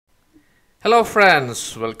Hello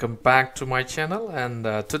friends, welcome back to my channel, and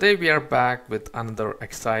today we are back with another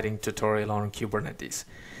exciting tutorial on Kubernetes.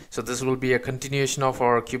 So this will be a continuation of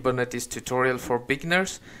our Kubernetes tutorial for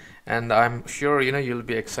beginners, and I'm sure you'll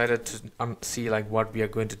be excited to see like what we are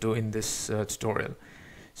going to do in this tutorial.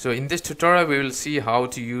 So in this tutorial we will see how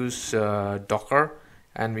to use Docker,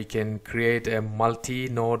 and we can create a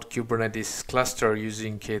multi-node Kubernetes cluster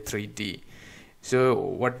using K3D. So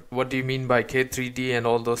what do you mean by K3D and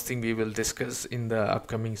all those things we will discuss in the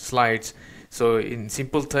upcoming slides. So in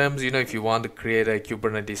simple terms, if you want to create a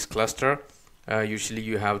Kubernetes cluster, usually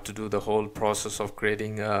you have to do the whole process of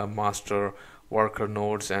creating master worker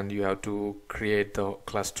nodes, and you have to create the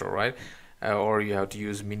cluster, right? Or you have to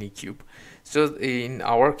use minikube. So in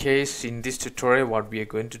our case, in this tutorial, what we are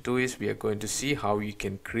going to do is we are going to see how you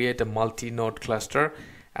can create a multi-node cluster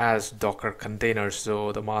as Docker containers.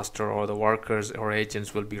 So the master or the workers or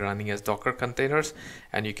agents will be running as Docker containers,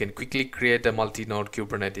 and you can quickly create a multi-node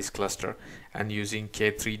Kubernetes cluster and using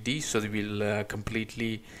K3D. So we'll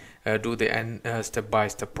completely do the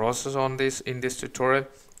step-by-step process on this in this tutorial.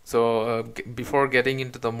 So before getting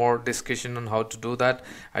into the more discussion on how to do that,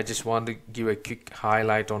 I just want to give a quick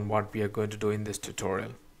highlight on what we are going to do in this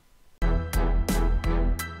tutorial.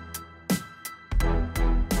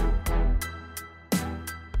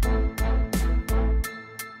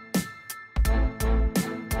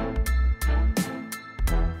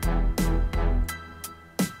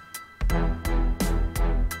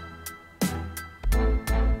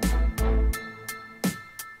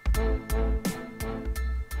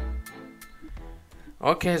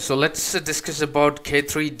 Okay, so let's discuss about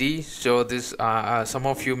K3D. So this some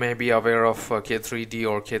of you may be aware of K3D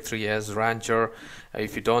or K3S Rancher.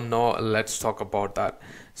 If you don't know, let's talk about that.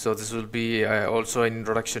 So this will be also an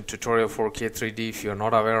introduction tutorial for K3D if you're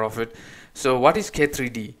not aware of it. So what is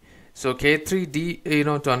K3D? So K3D,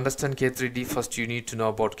 to understand K3D, first you need to know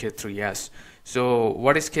about K3S. So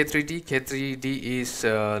what is K3D? K3D is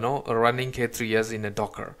running K3S in a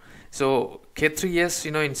Docker. So K3S,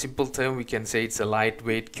 in simple term, we can say it's a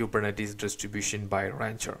lightweight Kubernetes distribution by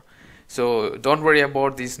Rancher. So don't worry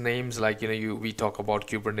about these names, like we talk about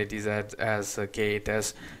Kubernetes as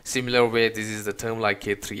K8S. Similar way, this is the term like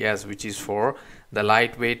K3S, which is for the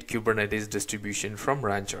lightweight Kubernetes distribution from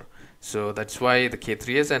Rancher. So that's why the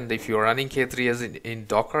K3S, and if you're running K3S in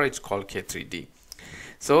Docker, it's called K3D.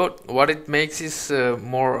 So what it makes is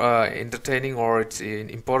more entertaining, or it's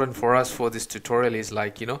important for us for this tutorial is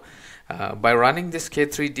like by running this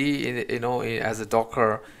K3D as a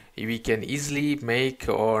Docker, we can easily make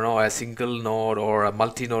a single node or a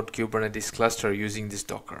multi-node Kubernetes cluster using this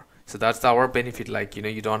Docker. So that's our benefit, like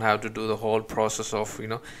you don't have to do the whole process of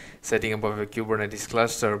setting up a Kubernetes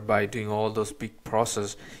cluster by doing all those big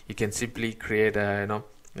process. You can simply create a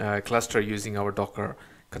cluster using our Docker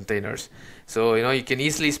containers. So you can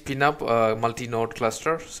easily spin up a multi-node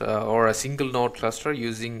cluster or a single node cluster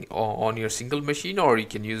using on your single machine, or you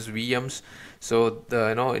can use VMs. So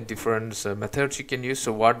the different methods you can use.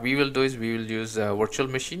 So what we will do is we will use a virtual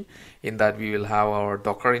machine. In that we will have our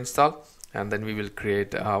Docker install, and then we will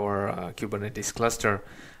create our Kubernetes cluster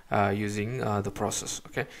using the process.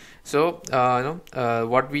 Okay, so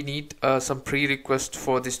what we need, some prerequisite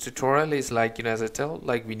for this tutorial is like as I tell,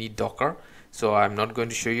 like we need Docker. So I'm not going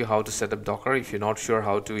to show you how to set up Docker. If you're not sure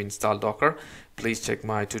how to install Docker, please check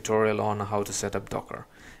my tutorial on how to set up Docker.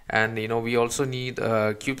 And we also need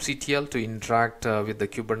kubectl to interact with the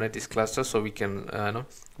Kubernetes cluster, so we can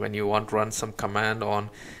when you want to run some command on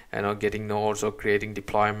getting nodes or creating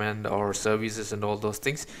deployment or services and all those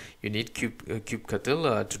things, you need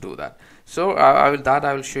kubectl to do that. So I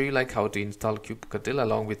will show you like how to install kubectl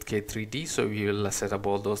along with K3D. So we will set up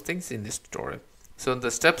all those things in this tutorial. So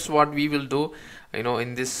the steps what we will do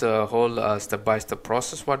in this whole step-by-step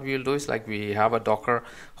process, what we will do is like we have a Docker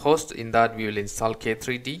host. In that we will install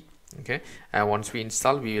K3D. Okay, and once we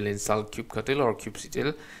install, we will install kubectl or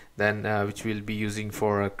kubectl, then which we'll be using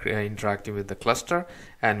for interacting with the cluster,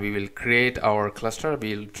 and we will create our cluster.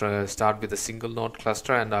 We'll start with a single node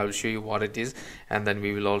cluster, and I will show you what it is, and then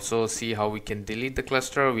we will also see how we can delete the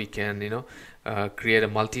cluster. We can create a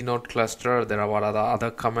multi-node cluster. There are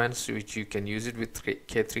other commands which you can use it with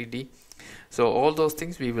K3D. So all those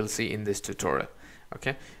things we will see in this tutorial.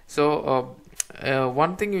 Okay, so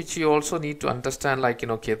one thing which you also need to understand, like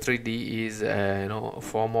K3D is a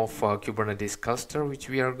form of Kubernetes cluster which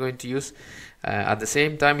we are going to use. At the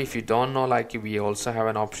same time, if you don't know, like we also have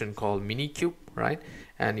an option called minikube, right?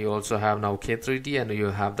 And you also have now K3D, and you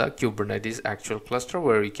have the Kubernetes actual cluster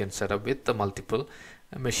where you can set up with the multiple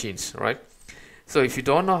machines, right? So if you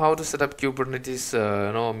don't know how to set up Kubernetes,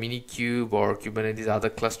 minikube or Kubernetes other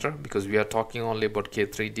cluster, because we are talking only about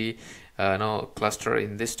K3D cluster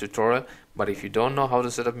in this tutorial, but if you don't know how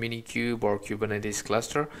to set up minikube or Kubernetes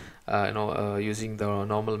cluster using the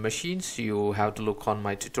normal machines, you have to look on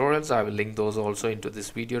my tutorials. I will link those also into this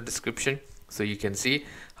video description, so you can see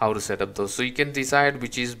how to set up those. So you can decide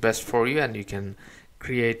which is best for you and you can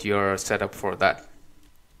create your setup for that.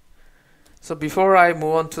 So before I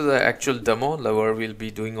move on to the actual demo where we'll be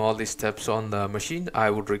doing all these steps on the machine, I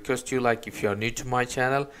would request you, like, if you are new to my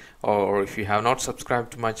channel or if you have not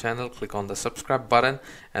subscribed to my channel, click on the subscribe button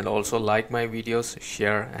and also like my videos,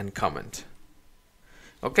 share and comment.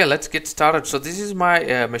 Okay, let's get started. So this is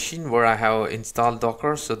my machine where I have installed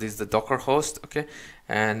Docker. So this is the Docker host. Okay,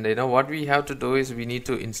 and what we have to do is we need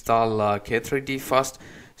to install K3D first.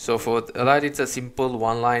 So for that, it's a simple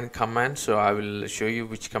one-line command. So I will show you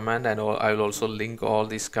which command, and I will also link all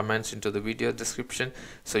these commands into the video description,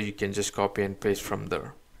 so you can just copy and paste from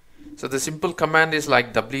there. So the simple command is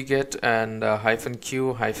like wget and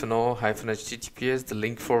 -q -o -https, the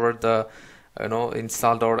link for the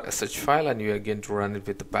install.sh file, and you are going to run it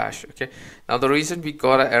with the bash. Okay, now the reason we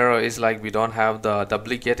got an error is like we don't have the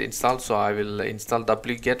wget installed, so I will install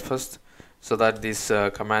wget first so that this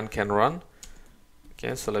command can run.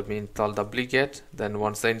 Okay, so let me install wget. Then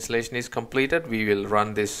once the installation is completed, we will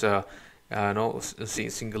run this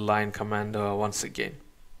single line command once again.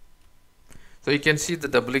 So you can see the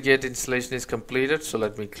wget installation is completed. So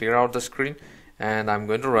let me clear out the screen and I'm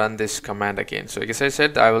going to run this command again. So as I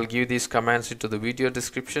said, I will give these commands into the video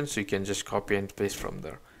description, so you can just copy and paste from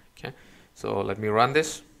there. Okay, so let me run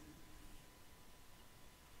this.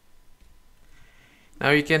 Now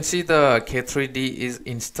you can see the K3D is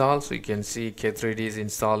installed, so you can see K3D is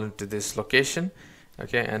installed into this location.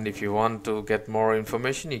 Okay, and if you want to get more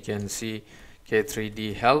information, you can see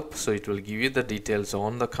K3D help, so it will give you the details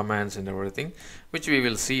on the commands and everything, which we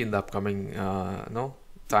will see in the upcoming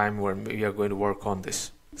time when we are going to work on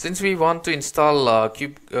this. Since we want to install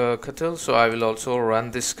kubectl, so I will also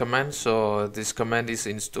run this command. So this command is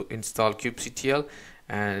install kubectl,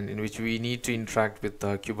 and in which we need to interact with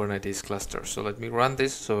the Kubernetes cluster. So let me run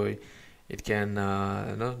this so it can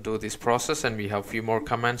do this process, and we have a few more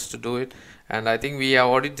commands to do it. And I think we have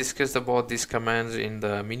already discussed about these commands in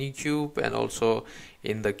the minikube and also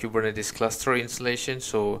in the Kubernetes cluster installation,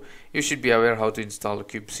 so you should be aware how to install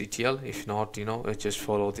kubectl. If not, just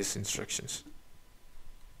follow these instructions.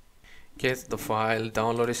 Okay, the file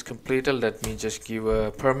download is completed. Let me just give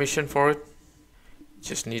a permission for it.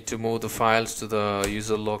 Just need to move the files to the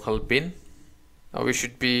user local bin. Now we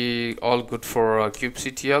should be all good for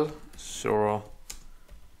kubectl. So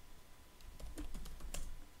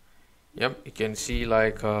yep, you can see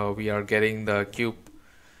like we are getting the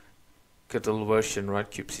kubectl version, right?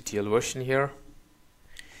 Kubectl version here.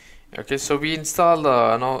 Okay, so we installed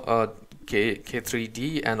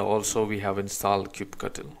K3D, and also we have installed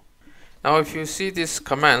kubectl. Now if you see these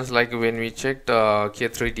commands, like when we checked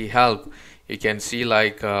K3D help, you can see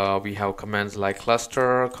like we have commands like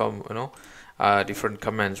cluster, different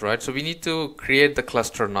commands, right? So we need to create the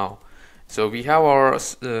cluster now. So we have our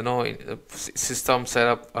system set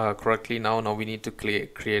up correctly now. Now we need to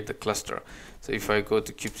create the cluster. So if I go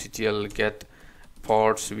to kubectl get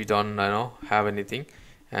ports, we don't have anything,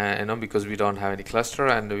 because we don't have any cluster,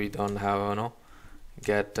 and we don't have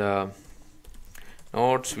get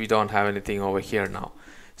nodes, we don't have anything over here now.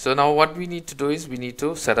 So now what we need to do is we need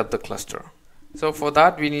to set up the cluster. So for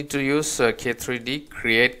that we need to use K3D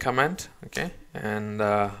create command. Okay, and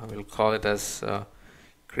I will call it as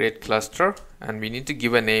create cluster, and we need to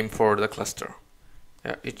give a name for the cluster.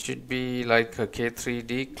 Yeah, it should be like a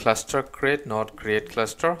K3D cluster create, not create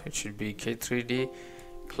cluster. It should be K3D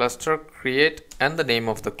cluster create and the name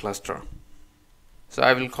of the cluster. So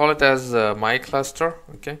I will call it as my cluster.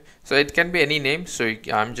 Okay, so it can be any name, so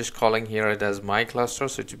I'm just calling here it as my cluster,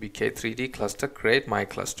 so it should be K3D cluster create my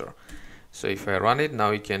cluster. So if I run it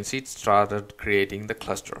now, you can see it started creating the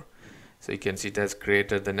cluster. So you can see it has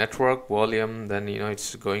created the network volume, then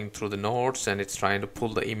it's going through the nodes and it's trying to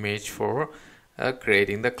pull the image for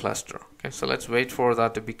creating the cluster. Okay, so let's wait for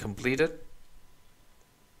that to be completed.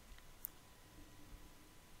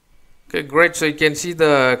 Okay, great. So you can see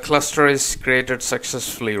the cluster is created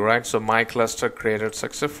successfully, right? So my cluster created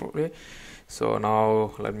successfully. So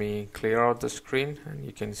now let me clear out the screen, and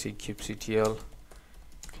you can see kubectl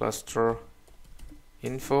cluster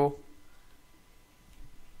info.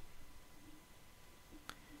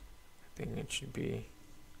 I think it should be,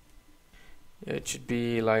 yeah, it should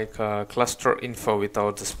be like cluster info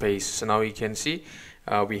without the space. So now you can see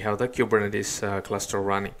we have the Kubernetes cluster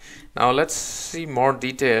running. Now let's see more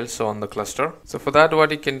details on the cluster. So for that,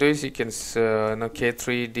 what you can do is you can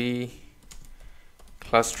K3D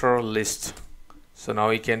cluster list. So now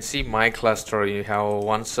you can see my cluster. You have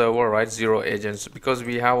one server, right? 0 agents, because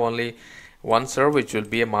we have only one server which will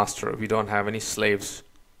be a master. We don't have any slaves.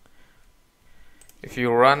 If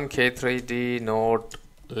you run K3D node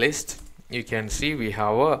list, you can see we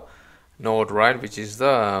have a node, right, which is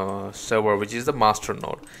the server, which is the master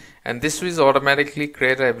node, and this is automatically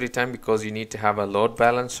created every time because you need to have a load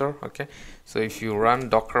balancer. Okay, so if you run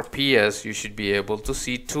docker ps, you should be able to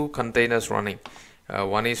see 2 containers running.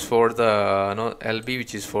 One is for the LB,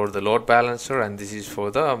 which is for the load balancer, and this is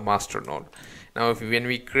for the master node. Now when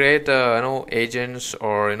we create agents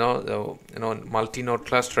or multi-node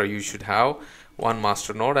cluster, you should have one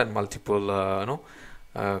master node and multiple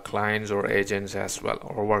clients or agents as well,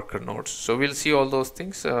 or worker nodes. So we'll see all those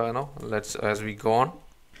things let's as we go on.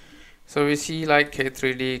 So we see like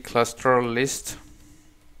K3D cluster list,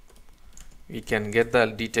 we can get the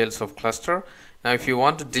details of cluster. Now if you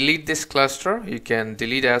want to delete this cluster, you can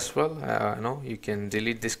delete as well. You can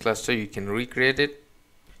delete this cluster, you can recreate it.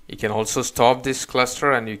 You can also stop this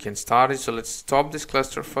cluster and you can start it. So let's stop this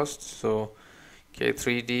cluster first. So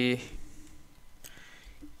K3D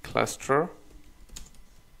cluster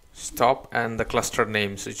stop, and the cluster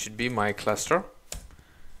name, so it should be my cluster.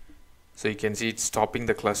 So you can see it's stopping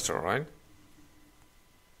the cluster, right?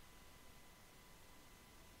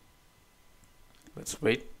 Let's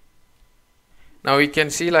wait. Now we can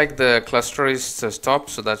see like the cluster is stopped,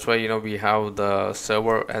 so that's why we have the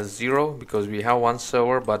server as 0, because we have one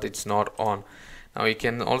server but it's not on. Now you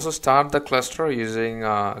can also start the cluster using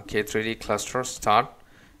K3D cluster start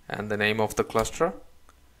and the name of the cluster.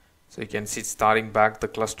 So you can see it's starting back the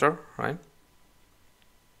cluster, right?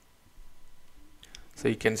 So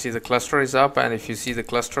you can see the cluster is up, and if you see the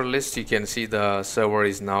cluster list, you can see the server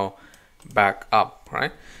is now back up,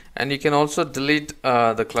 right? And you can also delete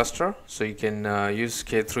the cluster. So you can use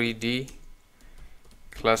K3D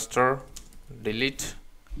cluster delete,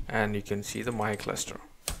 and you can see the my cluster.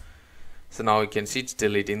 So now you can see it's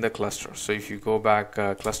deleting the cluster. So if you go back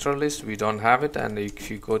cluster list, we don't have it, and if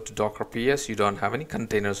you go to docker ps, you don't have any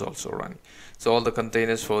containers also running. So all the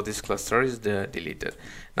containers for this cluster is deleted.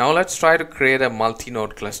 Now let's try to create a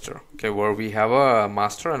multi-node cluster, okay, where we have a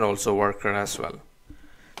master and also worker as well.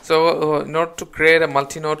 So in order to create a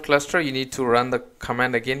multi-node cluster, you need to run the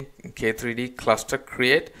command again, K3D cluster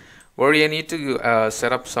create, where you need to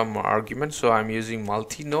set up some arguments. So I'm using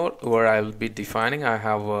multi-node, where I will be defining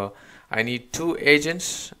I need 2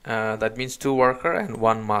 agents, that means 2 worker and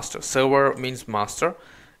 1 master. Server means master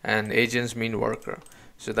and agents mean worker.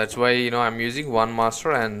 So that's why I'm using 1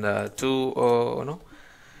 master and 2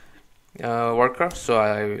 worker. So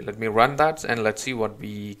let me run that and let's see what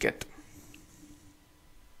we get.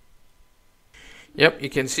 Yep, you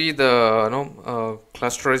can see the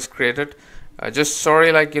cluster is created. Just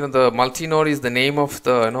sorry, like the multi-node is the name of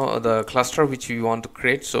the the cluster which we want to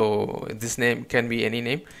create. So this name can be any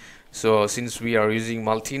name. So since we are using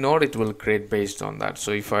multi-node, it will create based on that.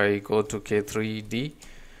 So if I go to K3D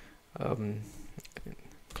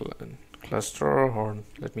cluster, or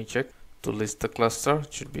let me check to list the cluster,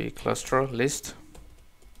 it should be cluster list.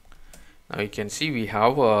 Now you can see we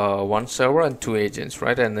have 1 server and 2 agents,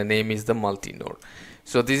 right? And the name is the multi-node.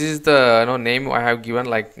 So this is the name I have given,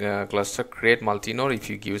 like cluster create multi-node. If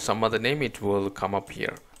you give some other name, it will come up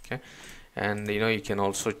here. Okay, and you can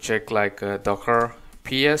also check like docker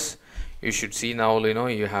ps. You should see now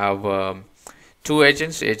you have 2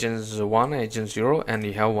 agents, agents 1, agent 0, and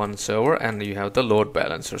you have 1 server, and you have the load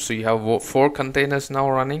balancer. So you have 4 containers now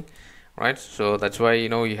running, right? So that's why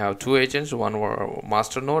you have 2 agents, 1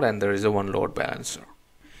 master node, and there is a 1 load balancer.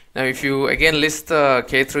 Now if you again list the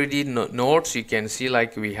K3D nodes, you can see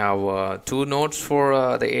like we have 2 nodes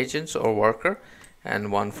for the agents or worker,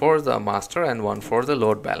 and 1 for the master and 1 for the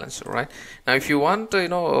load balancer, right? Now if you want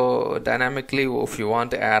to dynamically, if you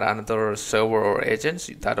want to add another server or agents,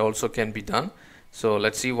 that also can be done. So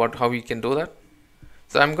let's see how we can do that.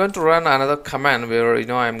 So I'm going to run another command where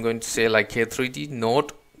I'm going to say like K3D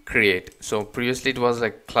node create. So previously it was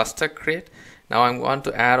like cluster create. Now I'm going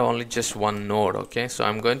to add only just 1 node. Okay, so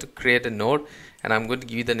I'm going to create a node and I'm going to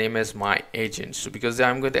give the name as my agent. So because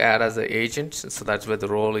I'm going to add as an agent, so that's where the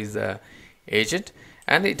role is the agent,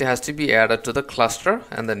 and it has to be added to the cluster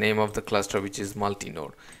and the name of the cluster, which is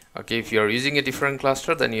multi-node. Okay, if you are using a different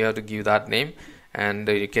cluster, then you have to give that name, and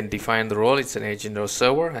you can define the role. It's an agent or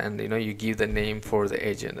server, and you give the name for the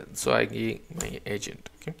agent. So I give my agent.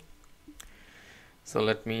 Okay, so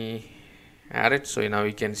let me add it. So now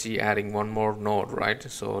you can see adding one more node, right?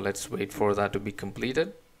 So let's wait for that to be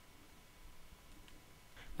completed.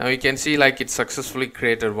 Now you can see like it successfully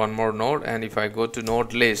created one more node, and if I go to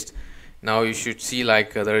node list, now you should see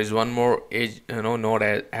like there is one more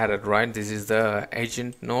node added, right? This is the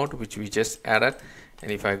agent node which we just added, and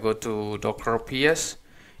if I go to docker ps,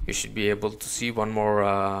 you should be able to see one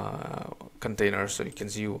more container. So you can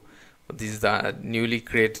see this is the newly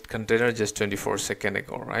created container just 24 seconds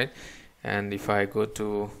ago, right? And if I go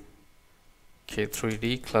to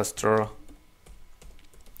K3D cluster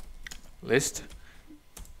list,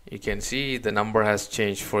 you can see the number has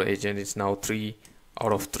changed for agent. It's now 3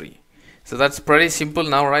 out of 3. So that's pretty simple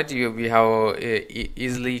now, right? We have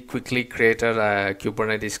easily quickly created a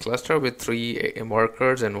Kubernetes cluster with 3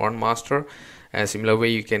 workers and 1 master. A similar way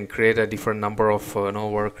you can create a different number of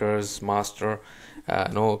workers, master,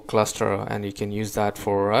 cluster, and you can use that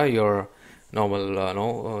for your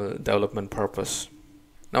normal development purpose.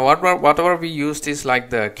 Now whatever we used is like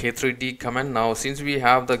the K3D command. Now since we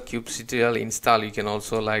have the kubectl install, you can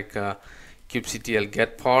also like kubectl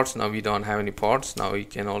get pods. Now we don't have any pods. Now you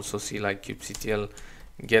can also see like kubectl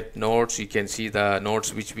get nodes. You can see the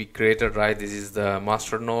nodes which we created, right? This is the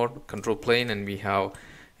master node control plane, and we have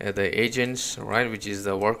the agents, right, which is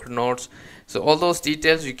the worker nodes. So all those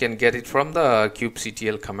details you can get it from the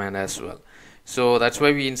kubectl command as well. So that's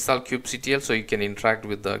why we install kubectl, so you can interact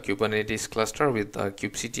with the Kubernetes cluster with the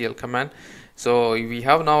kubectl command. So we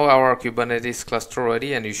have now our Kubernetes cluster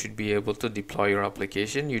ready, and you should be able to deploy your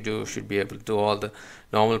application. You should be able to do all the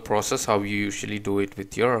normal process how you usually do it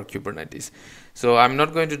with your Kubernetes. So I'm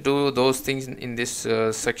not going to do those things in this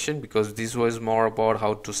section, because this was more about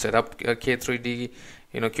how to set up a K3D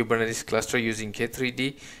Kubernetes cluster using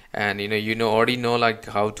K3D, and already know like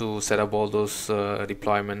how to set up all those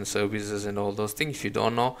deployment services and all those things. If you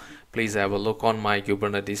don't know, please have a look on my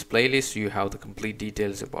Kubernetes playlist. You have the complete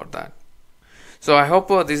details about that. So I hope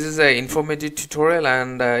this is an informative tutorial,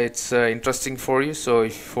 and it's interesting for you. So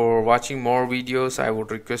if for watching more videos, I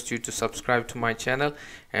would request you to subscribe to my channel,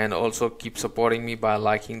 and also keep supporting me by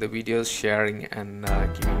liking the videos, sharing, and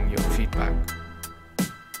giving your feedback.